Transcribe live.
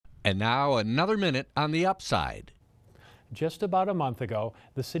And now another minute on the upside. Just about a month ago,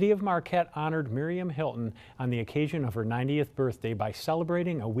 the city of Marquette honored Miriam Hilton on the occasion of her 90th birthday by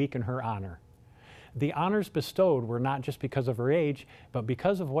celebrating a week in her honor. The honors bestowed were not just because of her age, but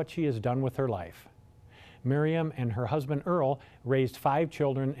because of what she has done with her life. Miriam and her husband Earl raised 5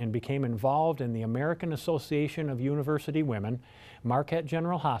 children and became involved in the American Association of University Women, Marquette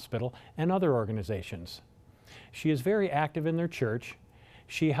General Hospital, and other organizations. She is very active in their church.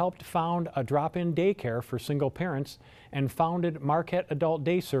 She helped found a drop-in daycare for single parents and founded Marquette Adult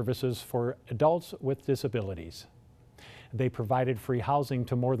Day Services for adults with disabilities. They provided free housing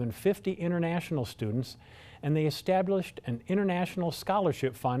to more than 50 international students, and they established an international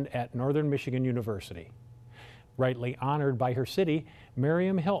scholarship fund at Northern Michigan University. Rightly honored by her city,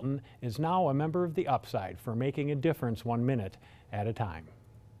 Miriam Hilton is now a member of the Upside for making a difference 1 minute at a time.